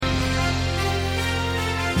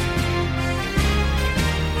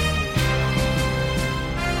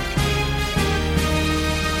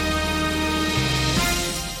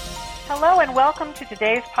and welcome to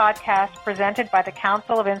today's podcast presented by the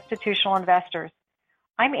Council of Institutional Investors.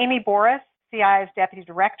 I'm Amy Boris, CII's Deputy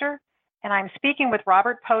Director, and I'm speaking with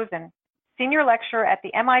Robert Pozen, Senior Lecturer at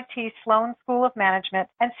the MIT Sloan School of Management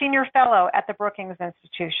and Senior Fellow at the Brookings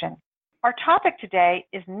Institution. Our topic today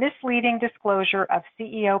is misleading disclosure of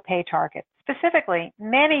CEO pay targets. Specifically,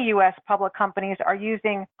 many U.S. public companies are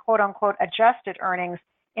using quote-unquote adjusted earnings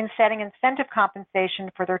in setting incentive compensation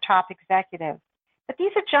for their top executives. But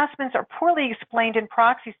these adjustments are poorly explained in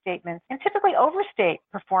proxy statements and typically overstate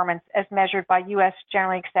performance as measured by U.S.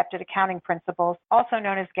 generally accepted accounting principles, also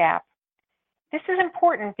known as GAAP. This is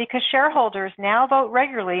important because shareholders now vote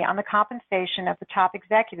regularly on the compensation of the top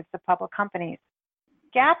executives of public companies.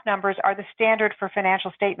 GAAP numbers are the standard for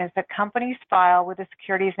financial statements that companies file with the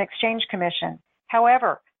Securities and Exchange Commission.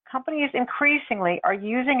 However, companies increasingly are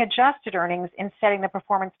using adjusted earnings in setting the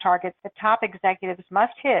performance targets that top executives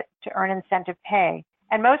must hit to earn incentive pay,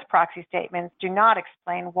 and most proxy statements do not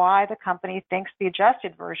explain why the company thinks the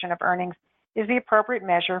adjusted version of earnings is the appropriate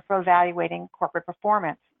measure for evaluating corporate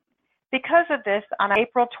performance. Because of this, on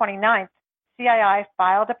April 29th, CII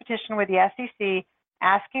filed a petition with the SEC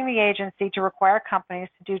asking the agency to require companies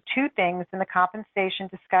to do two things in the compensation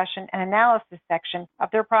discussion and analysis section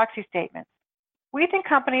of their proxy statements. We think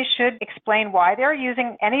companies should explain why they're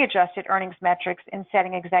using any adjusted earnings metrics in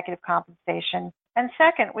setting executive compensation. And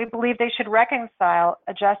second, we believe they should reconcile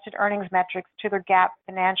adjusted earnings metrics to their GAAP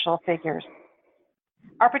financial figures.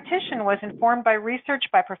 Our petition was informed by research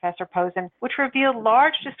by Professor Pozen, which revealed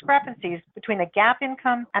large discrepancies between the GAAP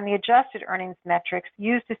income and the adjusted earnings metrics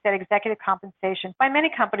used to set executive compensation by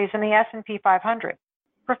many companies in the S&P 500.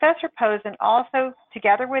 Professor Pozen also,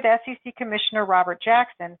 together with SEC Commissioner Robert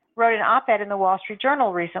Jackson, wrote an op-ed in the Wall Street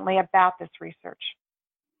Journal recently about this research.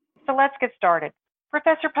 So let's get started.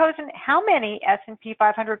 Professor Pozen, how many S&P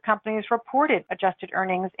 500 companies reported adjusted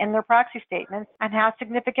earnings in their proxy statements, and how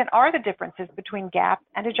significant are the differences between GAAP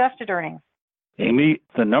and adjusted earnings? Amy,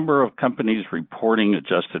 the number of companies reporting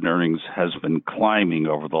adjusted earnings has been climbing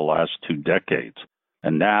over the last 2 decades.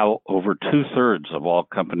 And now over 2/3 of all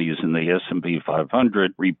companies in the S&P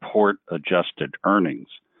 500 report adjusted earnings.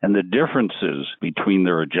 And the differences between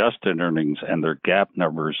their adjusted earnings and their GAAP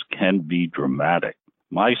numbers can be dramatic.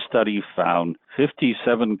 My study found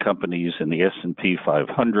 57 companies in the S&P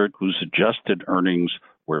 500 whose adjusted earnings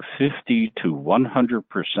were 50 to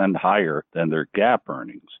 100% higher than their GAAP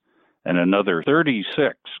earnings, and another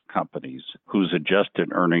 36 companies whose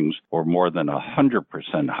adjusted earnings were more than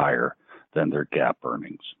 100% higher than their GAAP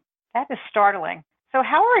earnings. That is startling. So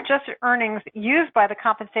how are adjusted earnings used by the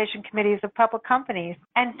compensation committees of public companies?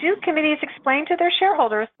 And do committees explain to their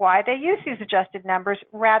shareholders why they use these adjusted numbers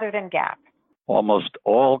rather than GAAP? Almost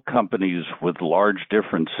all companies with large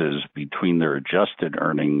differences between their adjusted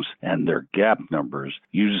earnings and their GAAP numbers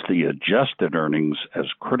use the adjusted earnings as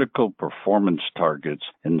critical performance targets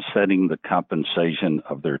in setting the compensation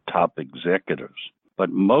of their top executives. But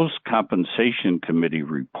most compensation committee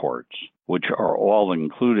reports, which are all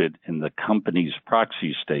included in the company's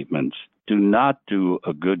proxy statements, do not do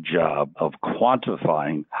a good job of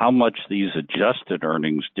quantifying how much these adjusted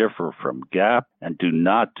earnings differ from GAAP, and do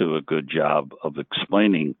not do a good job of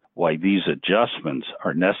explaining why these adjustments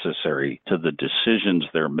are necessary to the decisions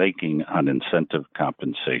they're making on incentive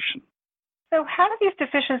compensation. So how do these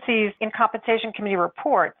deficiencies in compensation committee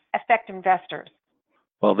reports affect investors?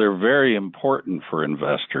 Well, they're very important for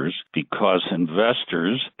investors because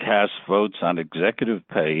investors cast votes on executive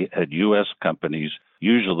pay at U.S. companies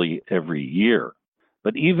usually every year.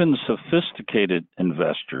 But even sophisticated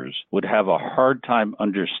investors would have a hard time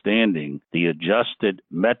understanding the adjusted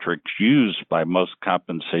metrics used by most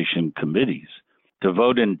compensation committees. To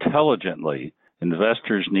vote intelligently,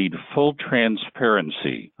 investors need full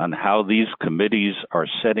transparency on how these committees are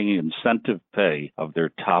setting incentive pay of their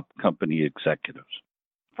top company executives.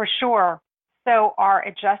 For sure. So are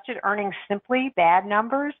adjusted earnings simply bad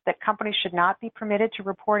numbers that companies should not be permitted to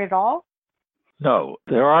report at all? No,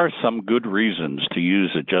 there are some good reasons to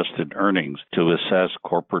use adjusted earnings to assess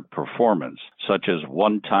corporate performance, such as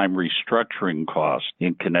one-time restructuring costs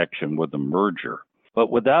in connection with a merger. But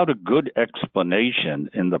without a good explanation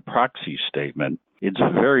in the proxy statement, it's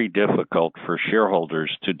very difficult for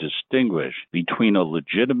shareholders to distinguish between a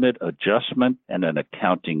legitimate adjustment and an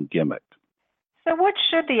accounting gimmick. So what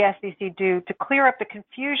should the SEC do to clear up the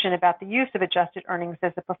confusion about the use of adjusted earnings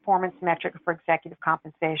as a performance metric for executive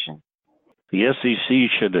compensation? The SEC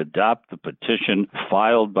should adopt the petition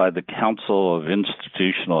filed by the Council of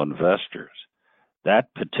Institutional Investors.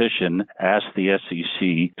 That petition asked the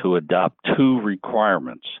SEC to adopt two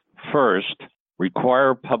requirements. First,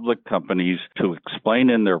 require public companies to explain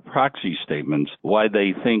in their proxy statements why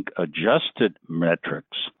they think adjusted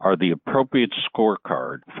metrics are the appropriate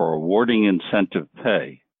scorecard for awarding incentive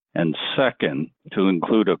pay, and second, to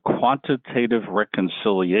include a quantitative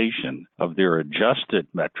reconciliation of their adjusted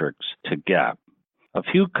metrics to GAAP. A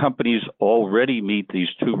few companies already meet these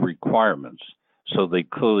two requirements, so they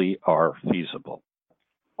clearly are feasible.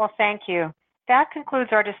 Well, thank you. That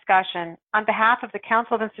concludes our discussion. On behalf of the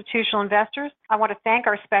Council of Institutional Investors, I want to thank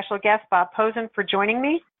our special guest, Bob Pozen, for joining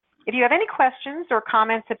me. If you have any questions or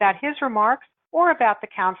comments about his remarks or about the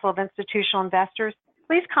Council of Institutional Investors,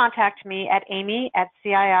 please contact me at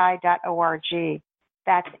amy@cii.org.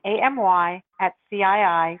 That's amy@cii.org.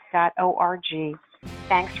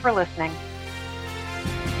 Thanks for listening.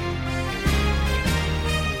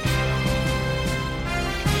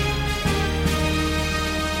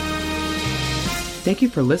 Thank you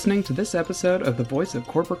for listening to this episode of The Voice of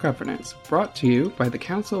Corporate Governance, brought to you by the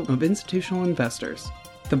Council of Institutional Investors.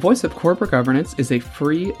 The Voice of Corporate Governance is a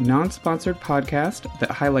free, non-sponsored podcast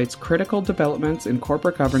that highlights critical developments in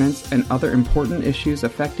corporate governance and other important issues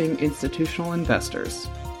affecting institutional investors.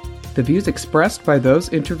 The views expressed by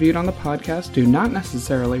those interviewed on the podcast do not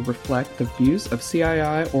necessarily reflect the views of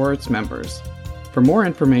CII or its members. For more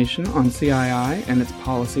information on CII and its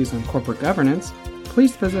policies on corporate governance,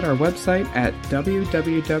 please visit our website at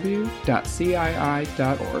www.cii.org.